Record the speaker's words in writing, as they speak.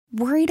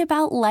Worried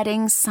about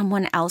letting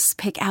someone else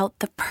pick out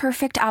the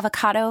perfect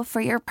avocado for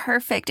your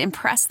perfect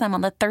impress them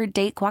on the third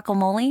date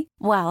guacamole?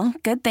 Well,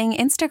 good thing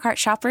Instacart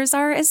shoppers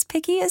are as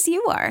picky as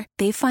you are.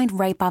 They find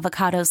ripe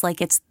avocados like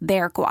it's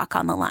their guac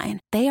on the line.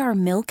 They are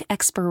milk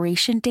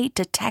expiration date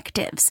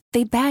detectives.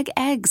 They bag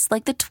eggs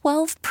like the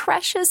 12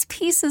 precious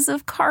pieces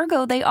of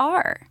cargo they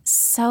are.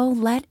 So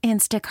let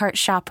Instacart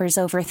shoppers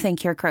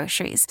overthink your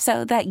groceries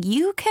so that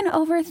you can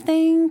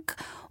overthink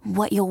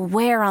what you'll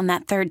wear on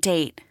that third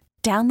date.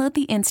 Download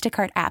the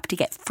Instacart app to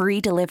get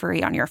free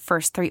delivery on your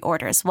first 3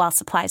 orders while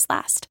supplies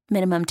last.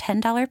 Minimum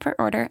 $10 per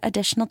order.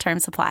 Additional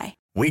terms apply.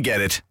 We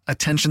get it.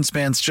 Attention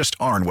spans just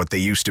aren't what they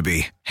used to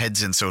be.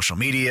 Heads in social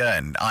media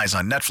and eyes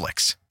on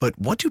Netflix. But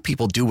what do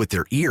people do with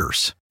their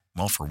ears?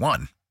 Well, for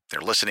one, they're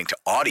listening to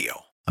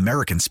audio.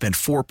 Americans spend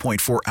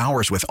 4.4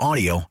 hours with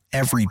audio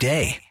every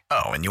day.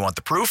 Oh, and you want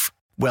the proof?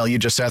 Well, you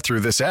just sat through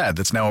this ad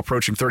that's now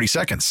approaching 30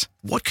 seconds.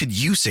 What could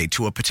you say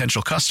to a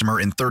potential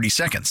customer in 30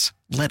 seconds?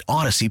 Let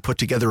Odyssey put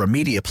together a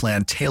media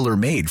plan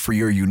tailor-made for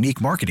your unique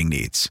marketing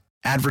needs.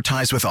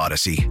 Advertise with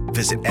Odyssey.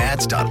 Visit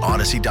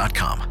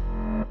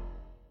ads.odyssey.com.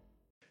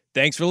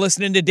 Thanks for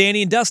listening to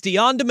Danny and Dusty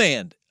On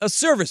Demand, a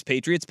Service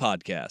Patriots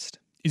podcast.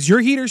 Is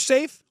your heater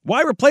safe?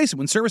 Why replace it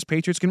when Service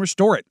Patriots can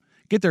restore it?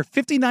 Get their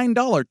 $59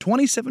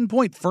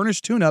 27-point furnace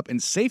tune-up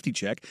and safety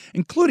check,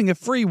 including a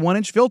free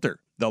 1-inch filter.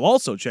 They'll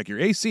also check your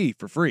AC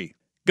for free.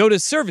 Go to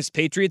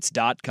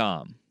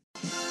ServicePatriots.com.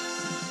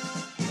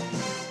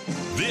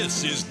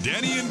 This is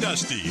Danny and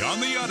Dusty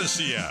on the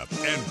Odyssey app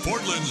and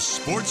Portland's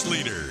sports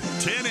leader,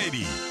 1080,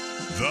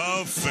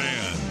 The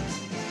Fan.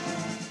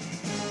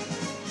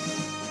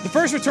 The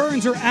first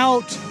returns are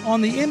out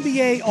on the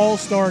NBA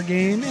All-Star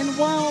Game, and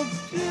while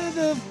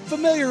the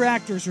familiar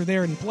actors are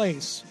there in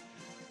place,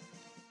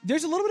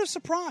 there's a little bit of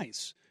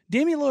surprise.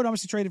 Damian Lillard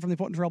obviously traded from the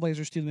Portland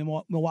Trailblazers to the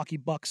Milwaukee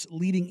Bucks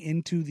leading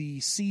into the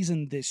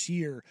season this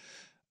year.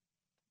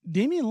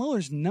 Damian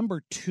Lillard's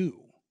number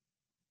 2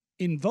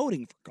 in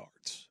voting for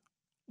guards,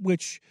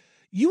 which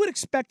you would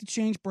expect to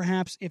change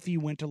perhaps if he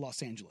went to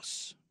Los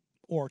Angeles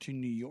or to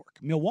New York.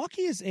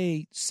 Milwaukee is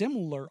a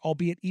similar,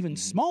 albeit even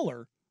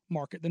smaller,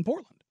 market than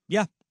Portland.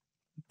 Yeah,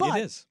 but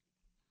it is.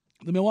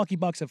 The Milwaukee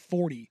Bucks have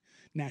 40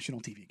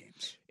 national TV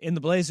games. And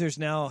the Blazers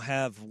now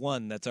have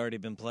one that's already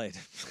been played.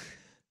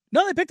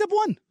 No, they picked up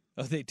one.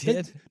 Oh, they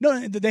did?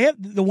 They have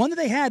the one that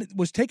they had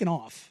was taken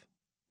off.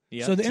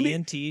 Yeah, so the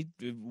TNT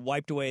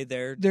wiped away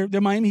their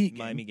Miami Heat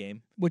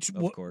game, which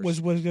of course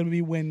was going to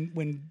be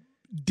when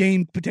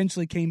Dame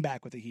potentially came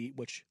back with the Heat,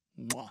 which,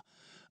 but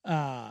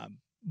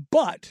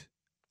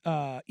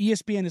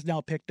ESPN has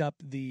now picked up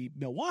the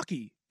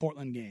Milwaukee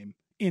Portland game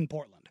in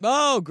Portland.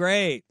 Oh,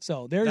 great!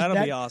 So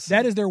that'll be awesome.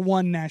 That is their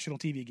one national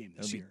TV game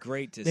this year. That'll be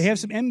great to see. They have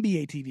some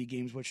NBA TV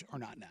games which are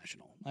not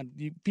national.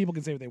 People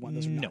can say what they want;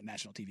 those are not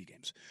national TV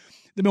games.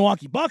 The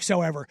Milwaukee Bucks,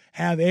 however,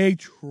 have a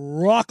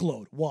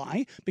truckload.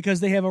 Why?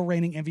 Because they have a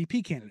reigning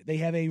MVP candidate. They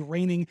have a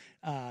reigning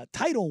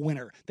title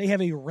winner. They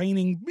have a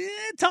reigning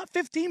top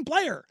 15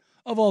 player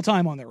of all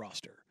time on their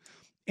roster.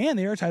 And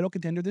they are a title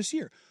contender this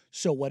year.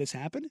 So what has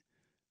happened?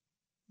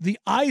 The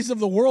eyes of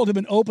the world have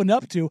been opened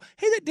up to,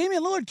 hey, that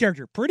Damian Lillard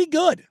character, pretty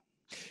good.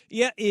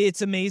 Yeah,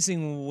 it's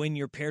amazing when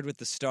you're paired with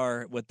the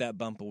star what that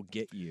bump will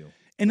get you.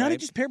 And not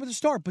just paired with the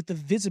star, but the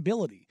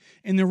visibility.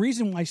 And the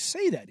reason why I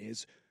say that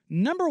is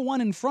number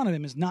 1 in front of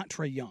him is not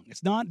Trae Young.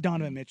 It's not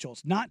Donovan Mitchell.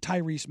 It's not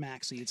Tyrese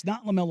Maxey. It's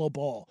not LaMelo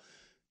Ball.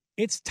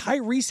 It's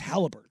Tyrese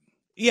Halliburton.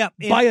 Yeah,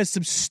 by a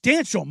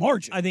substantial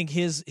margin. I think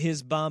his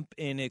bump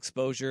in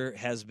exposure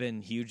has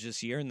been huge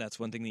this year, and that's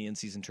one thing the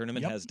in-season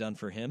tournament has done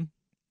for him.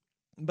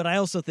 But I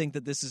also think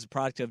that this is a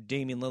product of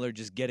Damian Lillard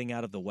just getting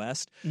out of the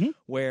West,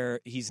 where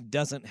he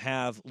doesn't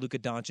have Luka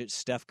Doncic,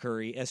 Steph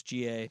Curry,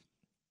 SGA,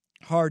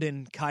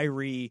 Harden,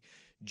 Kyrie,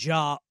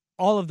 Ja.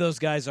 All of those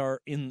guys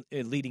are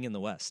leading in the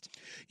West.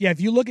 Yeah,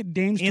 if you look at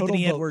Dame's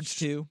Anthony total Edwards votes,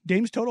 too.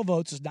 Dame's total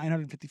votes is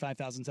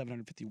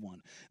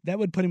 955,751. That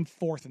would put him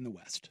 4th in the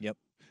West. Yep,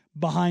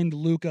 behind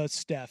Luka,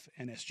 Steph,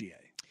 and SGA.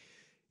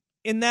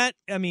 In that,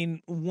 I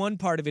mean, one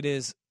part of it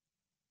is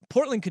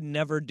Portland could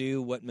never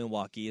do what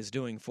Milwaukee is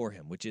doing for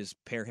him, which is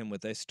pair him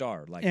with a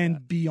star like and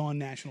that. be on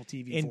national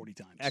TV and 40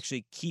 times.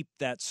 Actually keep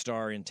that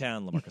star in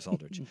town, LaMarcus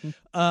Aldridge.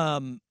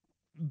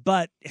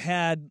 But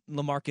had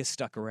LaMarcus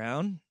stuck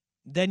around,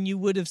 then you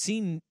would have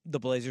seen the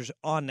Blazers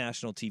on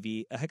national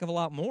TV a heck of a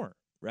lot more,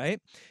 right?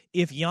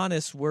 If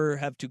Giannis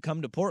have to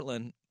come to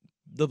Portland,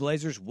 the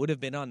Blazers would have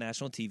been on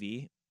national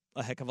TV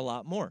a heck of a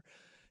lot more.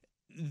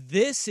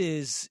 This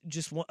is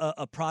just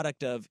a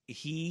product of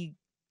he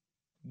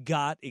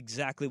got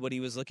exactly what he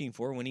was looking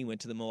for when he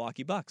went to the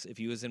Milwaukee Bucks. If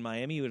he was in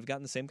Miami, he would have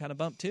gotten the same kind of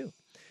bump too.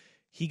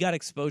 He got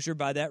exposure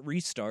by that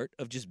restart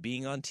of just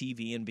being on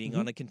TV and being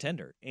on a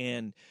contender.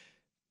 And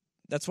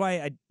that's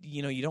why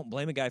you don't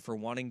blame a guy for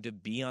wanting to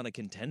be on a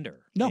contender.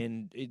 No.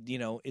 And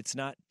it's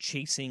not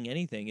chasing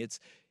anything. It's,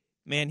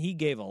 man, he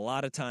gave a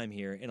lot of time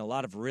here in a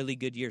lot of really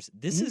good years.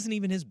 This isn't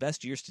even his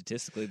best year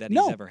statistically that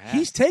he's ever had.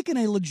 He's taken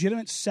a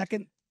legitimate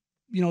second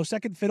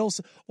fiddle,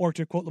 or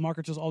to quote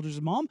LaMarcus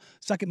Aldridge's mom,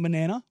 second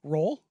banana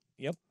role.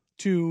 Yep.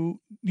 To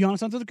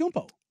Giannis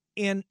Antetokounmpo.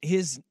 And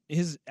his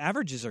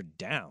averages are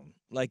down.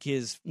 Like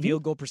his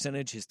field goal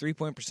percentage, his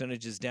 3-point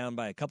percentage is down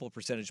by a couple of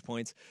percentage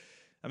points.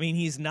 I mean,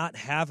 he's not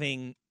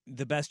having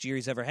the best year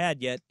he's ever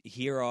had, yet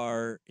here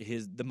are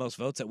the most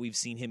votes that we've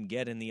seen him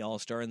get in the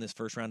All-Star in this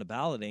first round of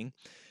balloting.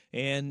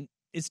 And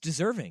it's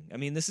deserving. I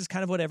mean, this is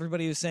kind of what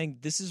everybody was saying.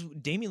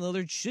 Damian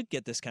Lillard should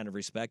get this kind of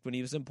respect when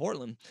he was in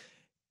Portland.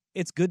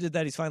 It's good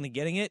that he's finally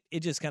getting it.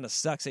 It just kind of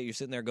sucks that you're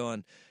sitting there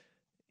going,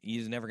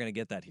 he's never going to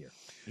get that here.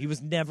 He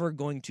was never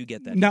going to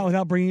get that Not here.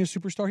 without bringing a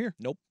superstar here.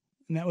 Nope.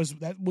 And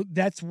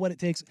that's what it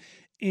takes.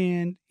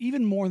 And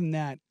even more than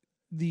that,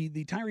 the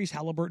Tyrese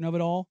Halliburton of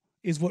it all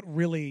is what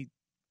really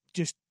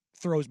just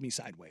throws me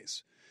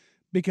sideways.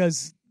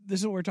 Because this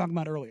is what we were talking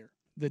about earlier.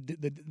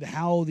 The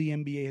how the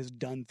NBA has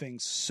done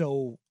things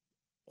so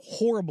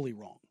horribly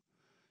wrong.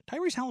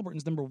 Tyrese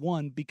Halliburton's number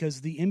one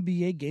because the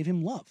NBA gave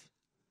him love.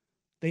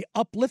 They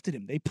uplifted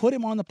him. They put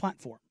him on the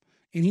platform,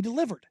 and he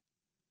delivered.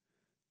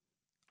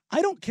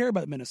 I don't care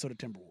about the Minnesota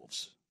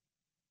Timberwolves,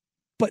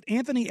 but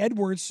Anthony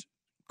Edwards,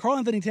 Karl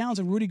Anthony Towns,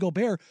 and Rudy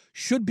Gobert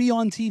should be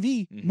on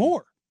TV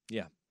more.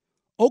 Yeah.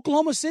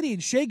 Oklahoma City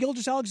and Shai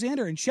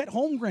Gilgeous-Alexander and Chet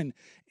Holmgren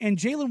and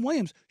Jalen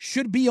Williams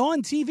should be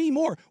on TV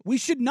more. We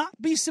should not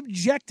be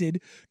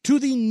subjected to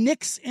the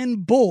Knicks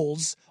and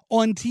Bulls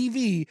on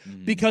TV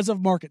because of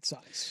market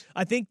size.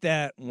 I think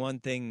that one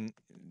thing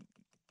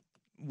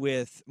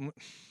when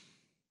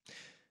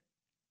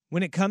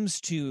it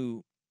comes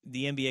to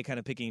the NBA kind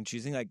of picking and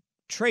choosing, like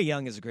Trae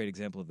Young is a great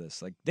example of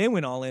this. Like they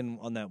went all in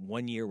on that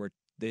 1 year where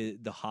the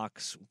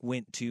Hawks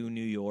went to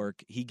New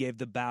York. He gave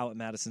the bow at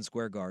Madison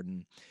Square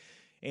Garden.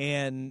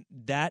 And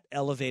that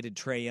elevated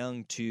Trae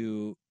Young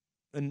to,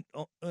 in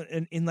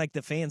like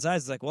the fans'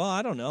 eyes, it's like, well,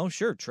 I don't know.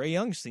 Sure, Trae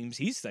Young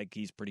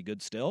he's pretty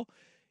good still.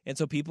 And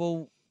so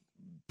people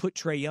put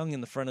Trae Young in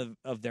the front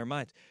of their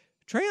minds.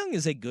 Trae Young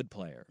is a good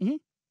player. Mm-hmm.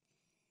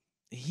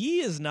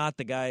 He is not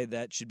the guy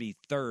that should be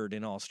third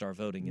in All-Star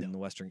voting in the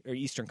Western or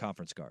Eastern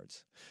Conference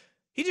guards.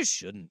 He just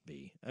shouldn't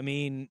be. I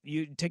mean,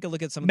 you take a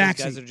look at some of those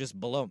guys that are just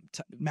below him.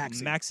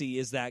 Maxey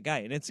is that guy,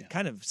 and it's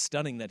kind of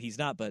stunning that he's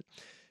not, but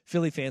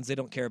Philly fans, they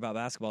don't care about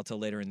basketball till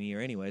later in the year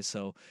anyway,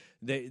 so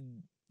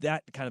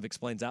that kind of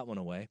explains that one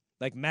away.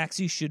 Like,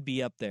 Maxey should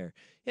be up there.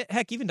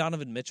 Heck, even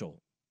Donovan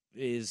Mitchell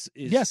is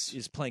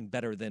playing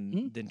better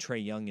than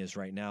Trae Young is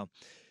right now.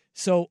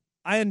 So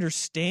I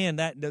understand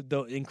that.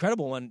 The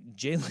incredible one,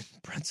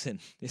 Jalen Brunson,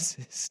 is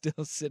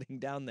still sitting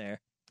down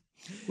there.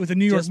 With the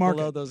New York just market.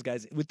 Below those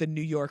guys, with the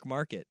New York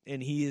market.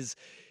 And he's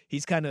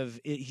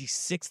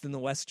sixth in the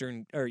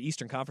Western or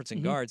Eastern Conference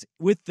in guards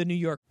with the New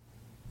York.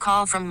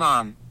 Call from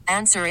mom.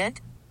 Answer it.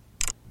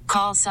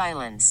 Call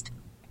silenced.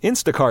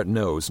 Instacart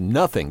knows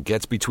nothing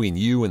gets between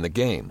you and the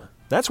game.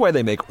 That's why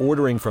they make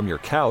ordering from your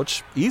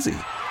couch easy.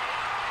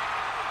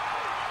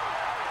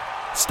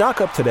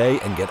 Stock up today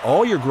and get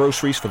all your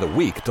groceries for the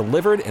week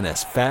delivered in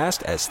as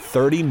fast as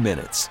 30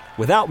 minutes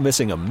without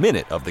missing a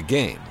minute of the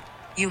game.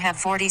 You have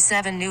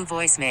 47 new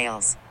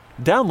voicemails.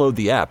 Download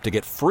the app to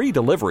get free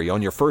delivery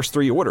on your first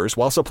 3 orders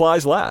while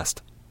supplies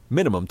last.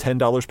 Minimum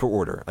 $10 per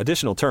order.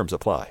 Additional terms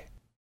apply.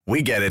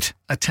 We get it.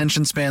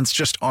 Attention spans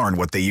just aren't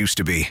what they used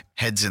to be.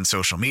 Heads in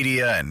social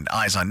media and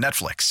eyes on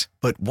Netflix.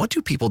 But what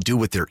do people do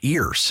with their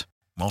ears?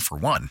 Well, for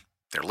one,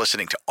 they're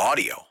listening to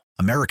audio.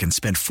 Americans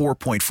spend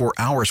 4.4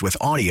 hours with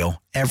audio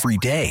every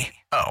day.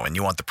 Oh, and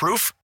you want the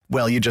proof?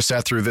 Well, you just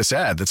sat through this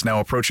ad that's now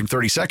approaching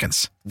 30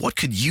 seconds. What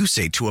could you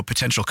say to a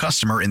potential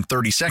customer in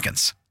 30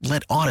 seconds?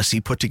 Let Odyssey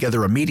put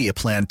together a media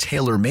plan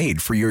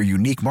tailor-made for your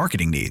unique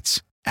marketing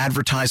needs.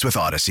 Advertise with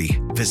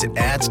Odyssey. Visit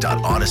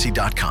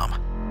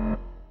ads.odyssey.com.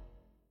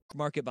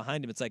 Market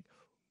behind him. It's like,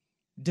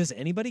 does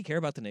anybody care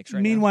about the Knicks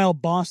right Meanwhile,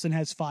 Boston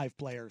has 5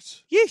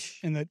 players.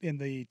 Yeesh. In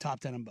the top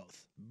 10 in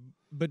both.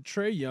 But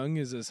Trae Young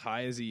is as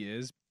high as he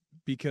is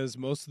because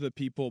most of the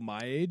people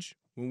my age,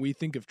 when we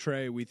think of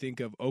Trae, we think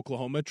of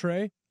Oklahoma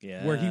Trae,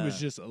 where he was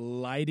just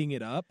lighting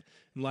it up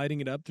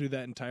through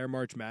that entire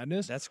March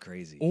Madness. That's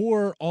crazy.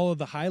 Or all of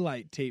the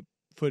highlight tape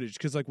footage.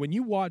 Because like when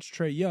you watch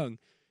Trae Young,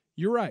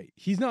 you're right.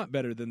 He's not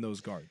better than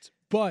those guards.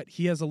 But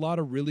he has a lot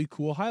of really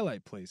cool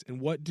highlight plays.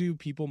 And what do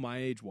people my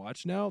age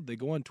watch now? They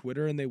go on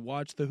Twitter and they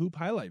watch the hoop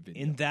highlight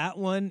video. And that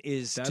one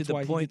is That's to the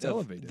why point he of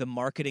gets elevated. the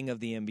marketing of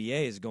the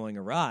NBA is going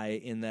awry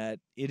in that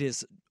it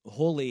is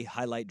wholly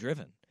highlight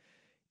driven.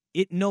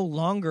 It no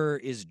longer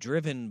is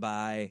driven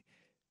by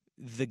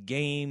the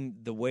game,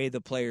 the way the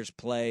players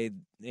play,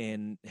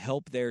 and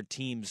help their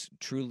teams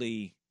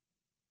truly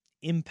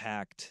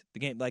impact the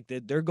game. Like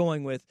they're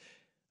going with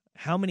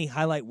how many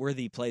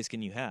highlight-worthy plays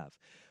can you have?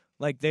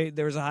 Like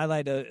there was a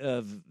highlight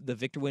of the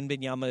Victor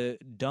Wembanyama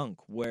dunk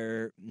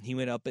where he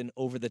went up and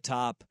over the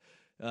top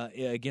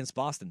against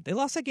Boston. They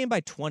lost that game by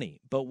 20.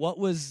 But what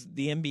was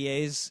the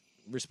NBA's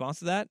response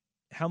to that?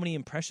 How many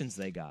impressions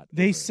they got?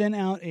 They sent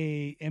out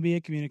a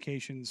NBA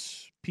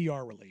Communications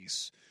PR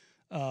release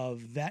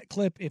of that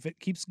clip. If it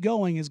keeps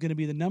going, is going to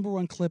be the number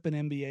 1 clip in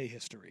NBA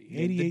history.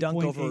 88.8 the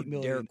dunk over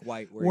million, Derek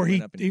White, where he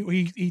went up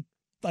and he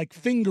like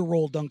finger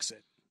roll dunks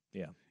it.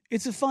 Yeah,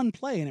 it's a fun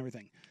play and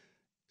everything.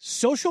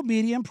 Social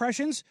media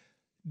impressions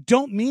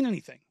don't mean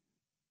anything.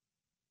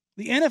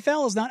 The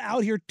NFL is not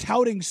out here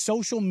touting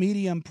social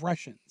media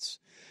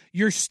impressions.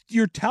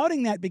 You're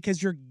touting that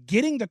because you're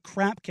getting the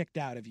crap kicked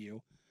out of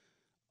you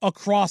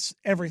across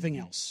everything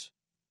else.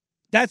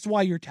 That's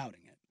why you're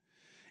touting it.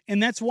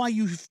 And that's why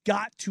you've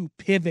got to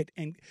pivot.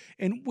 And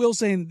Will's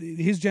saying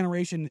his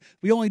generation,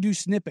 we only do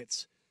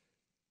snippets.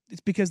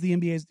 It's because the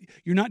NBA is,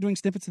 you're not doing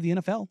snippets of the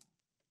NFL.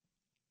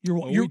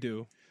 We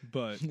do,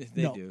 but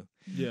they do.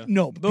 Yeah.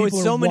 No, but with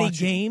so many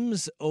watching.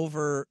 games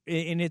over,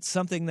 and it's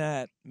something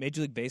that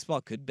Major League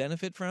Baseball could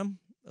benefit from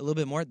a little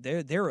bit more.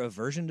 Their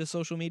aversion to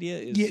social media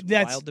is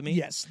wild to me.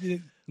 Yes,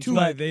 two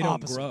why they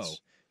don't grow.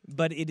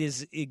 But it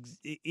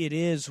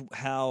is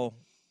how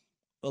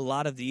a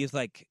lot of these,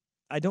 like,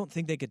 I don't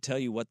think they could tell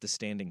you what the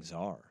standings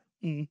are,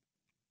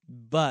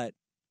 but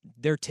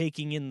they're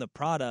taking in the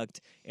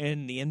product,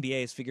 and the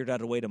NBA has figured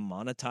out a way to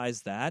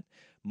monetize that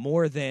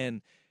more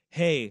than,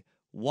 hey,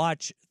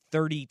 watch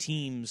 30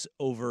 teams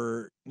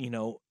over,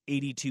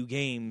 82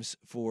 games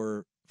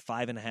for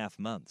 5.5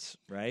 months,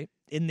 right?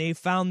 And they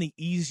found the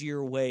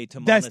easier way to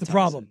monetize. That's the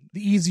problem.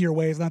 The easier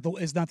way is not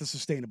the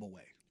sustainable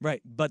way.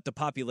 Right, but the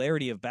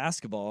popularity of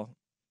basketball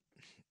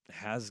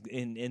has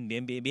in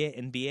the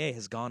NBA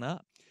has gone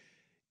up.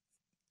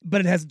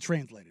 But it hasn't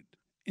translated.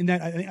 And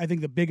that I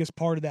think the biggest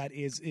part of that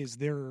is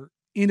their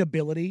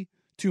inability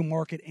to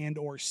market and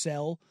or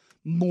sell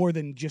more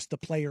than just the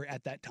player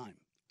at that time.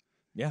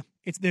 Yeah.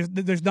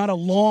 There's not a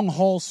long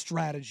haul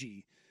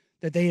strategy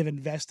that they have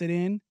invested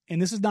in,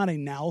 and this is not a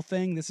now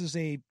thing. This is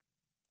a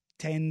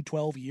 10,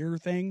 12 year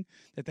thing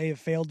that they have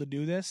failed to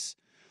do this.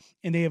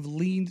 And they have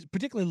leaned,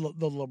 particularly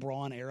the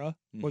LeBron era,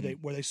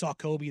 where they saw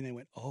Kobe and they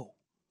went, "Oh,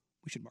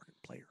 we should market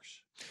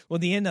players." Well,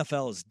 the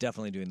NFL is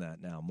definitely doing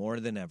that now more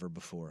than ever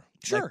before.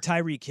 Sure. Like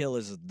Tyreek Hill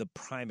is the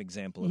prime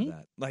example of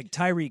that. Like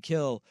Tyreek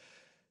Hill,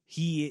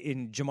 he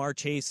and Jamar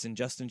Chase and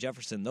Justin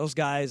Jefferson, those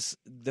guys,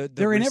 the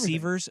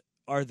receivers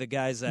are the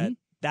guys that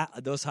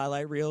those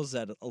highlight reels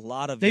that a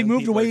lot of they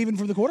moved away even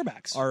from the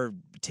quarterbacks are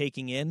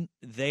taking in.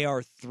 They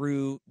are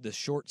through the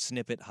short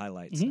snippet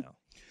highlights now.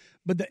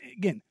 But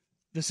again,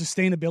 the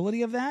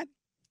sustainability of that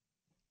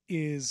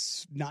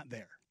is not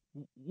there.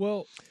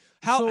 Well,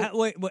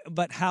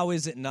 but how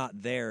is it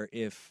not there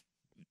if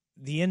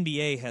the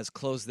NBA has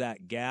closed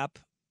that gap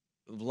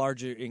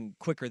larger and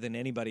quicker than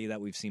anybody that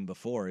we've seen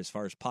before as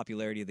far as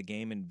popularity of the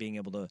game and being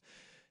able to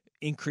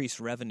increase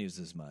revenues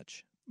as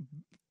much?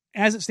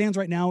 As it stands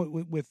right now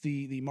with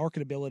the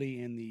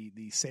marketability and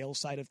the sales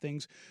side of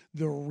things,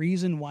 the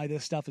reason why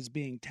this stuff is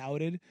being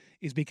touted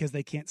is because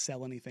they can't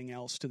sell anything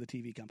else to the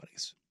TV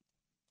companies.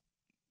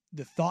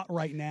 The thought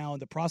right now,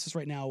 the process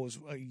right now was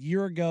a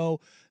year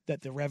ago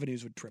that the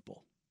revenues would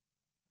triple.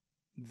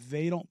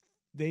 They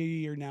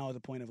are now at the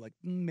point of like,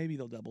 maybe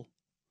they'll double.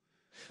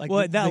 Like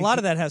a lot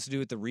of that has to do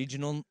with the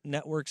regional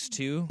networks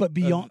too. But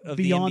beyond the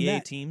beyond NBA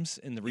that, teams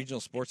and the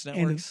regional sports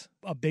networks,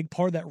 and a big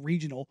part of that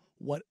regional.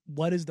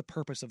 What is the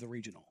purpose of the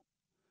regional?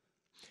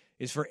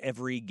 Is for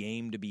every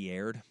game to be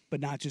aired, but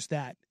not just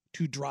that.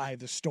 To drive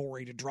the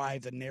story, to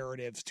drive the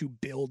narratives, to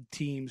build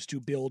teams, to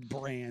build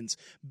brands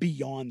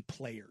beyond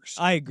players.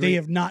 I agree. They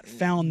have not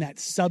found that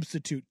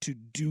substitute to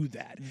do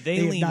that. They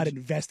have not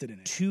invested in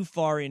it. Too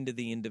far into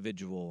the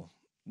individual,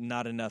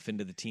 not enough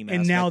into the team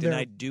and aspect. Now and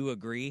I do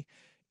agree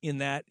in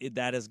that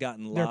has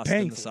gotten lost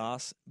in the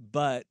sauce.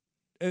 But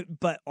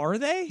are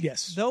they?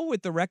 Yes. Though,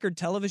 with the record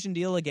television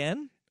deal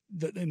again?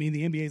 The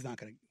NBA is not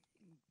going to.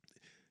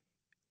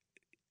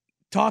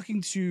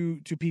 Talking to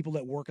people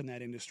that work in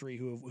that industry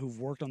who've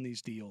worked on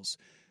these deals,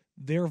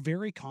 they're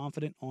very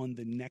confident on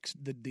the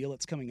deal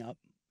that's coming up.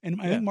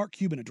 And I think Mark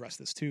Cuban addressed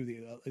this too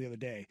the other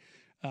day.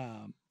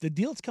 The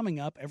deal that's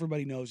coming up,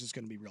 everybody knows is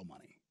going to be real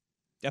money.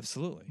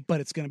 Absolutely. But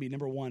it's going to be,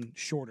 number one,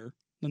 shorter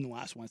than the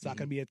last one. It's not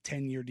going to be a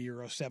 10-year deal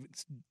or a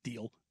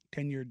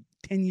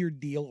 10-year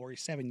deal or a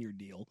 7-year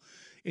deal.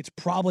 It's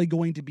probably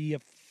going to be a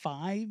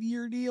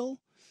 5-year deal,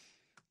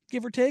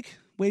 give or take.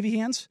 Wavy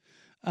hands.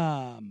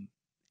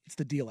 It's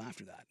the deal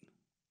after that,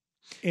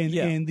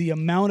 and the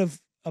amount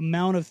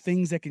of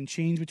things that can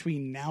change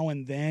between now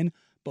and then,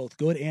 both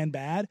good and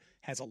bad,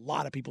 has a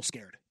lot of people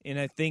scared. And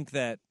I think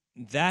that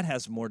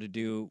has more to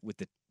do with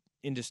the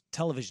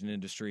television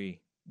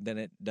industry than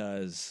it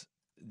does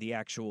the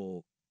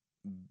actual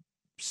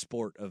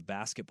sport of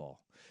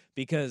basketball,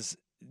 because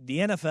the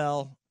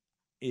NFL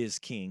is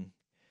king,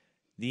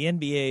 the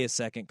NBA is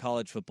second,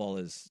 college football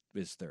is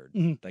third.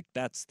 Like,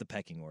 that's the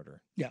pecking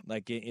order. Yeah,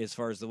 like as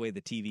far as the way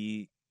the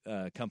TV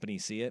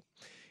companies see it.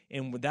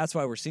 And that's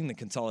why we're seeing the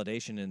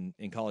consolidation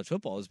in college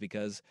football, is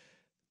because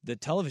the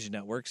television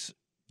networks,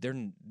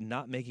 they're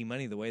not making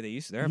money the way they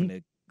used to. They're having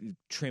to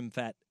trim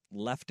fat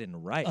left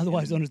and right.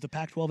 Otherwise known as the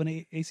Pac-12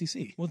 and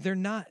ACC. Well, they're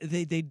not.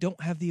 They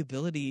don't have the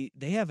ability.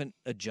 They haven't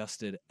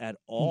adjusted at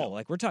all. No.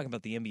 Like, we're talking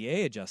about the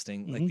NBA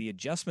adjusting. Like, the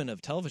adjustment of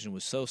television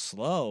was so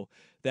slow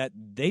that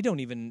they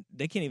can't even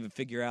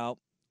figure out,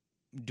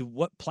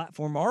 what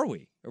platform are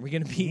we? Are we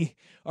going to be?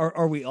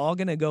 Are we all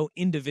going to go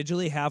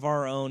individually, have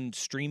our own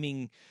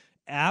streaming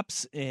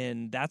apps,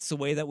 and that's the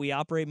way that we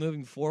operate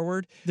moving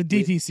forward. The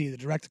DTC, the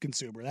direct to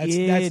consumer. That's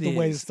the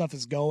way this stuff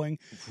is going.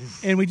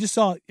 And we just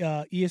saw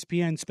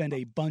ESPN spend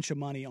a bunch of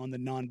money on the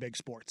non-big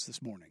sports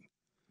this morning.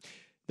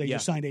 They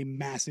just signed a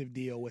massive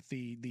deal with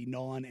the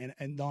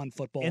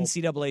non-football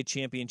NCAA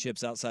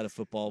championships outside of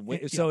football.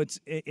 So it's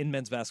in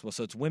men's basketball.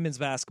 So it's women's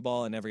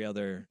basketball and every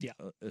other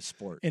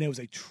sport. And it was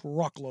a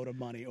truckload of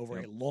money over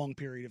a long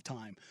period of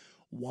time.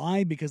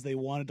 Why? Because they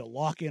wanted to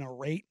lock in a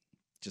rate,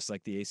 just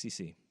like the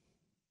ACC.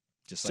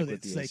 So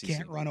that they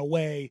can't run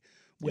away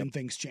when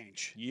things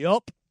change.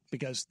 Yep.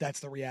 Because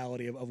that's the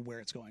reality of where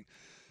it's going.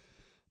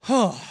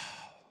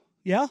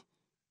 Yeah?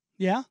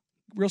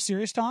 Real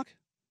serious talk?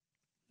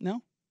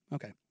 No?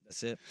 Okay.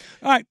 That's it.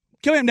 All right.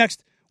 Coming up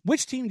next,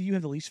 which team do you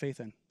have the least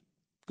faith in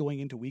going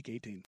into Week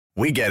 18?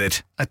 We get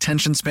it.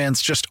 Attention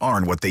spans just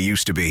aren't what they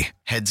used to be.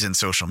 Heads in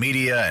social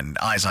media and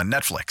eyes on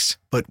Netflix.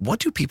 But what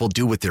do people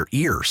do with their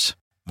ears?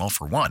 Well,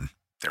 for one,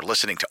 they're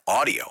listening to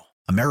audio.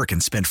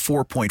 Americans spend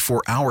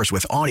 4.4 hours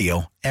with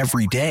audio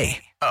every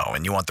day. Oh,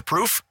 and you want the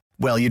proof?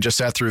 Well, you just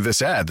sat through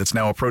this ad that's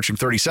now approaching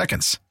 30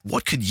 seconds.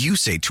 What could you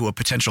say to a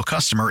potential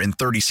customer in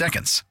 30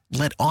 seconds?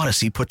 Let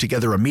Odyssey put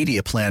together a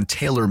media plan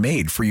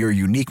tailor-made for your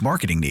unique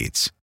marketing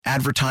needs.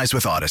 Advertise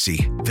with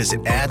Odyssey.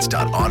 Visit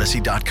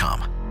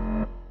ads.odyssey.com.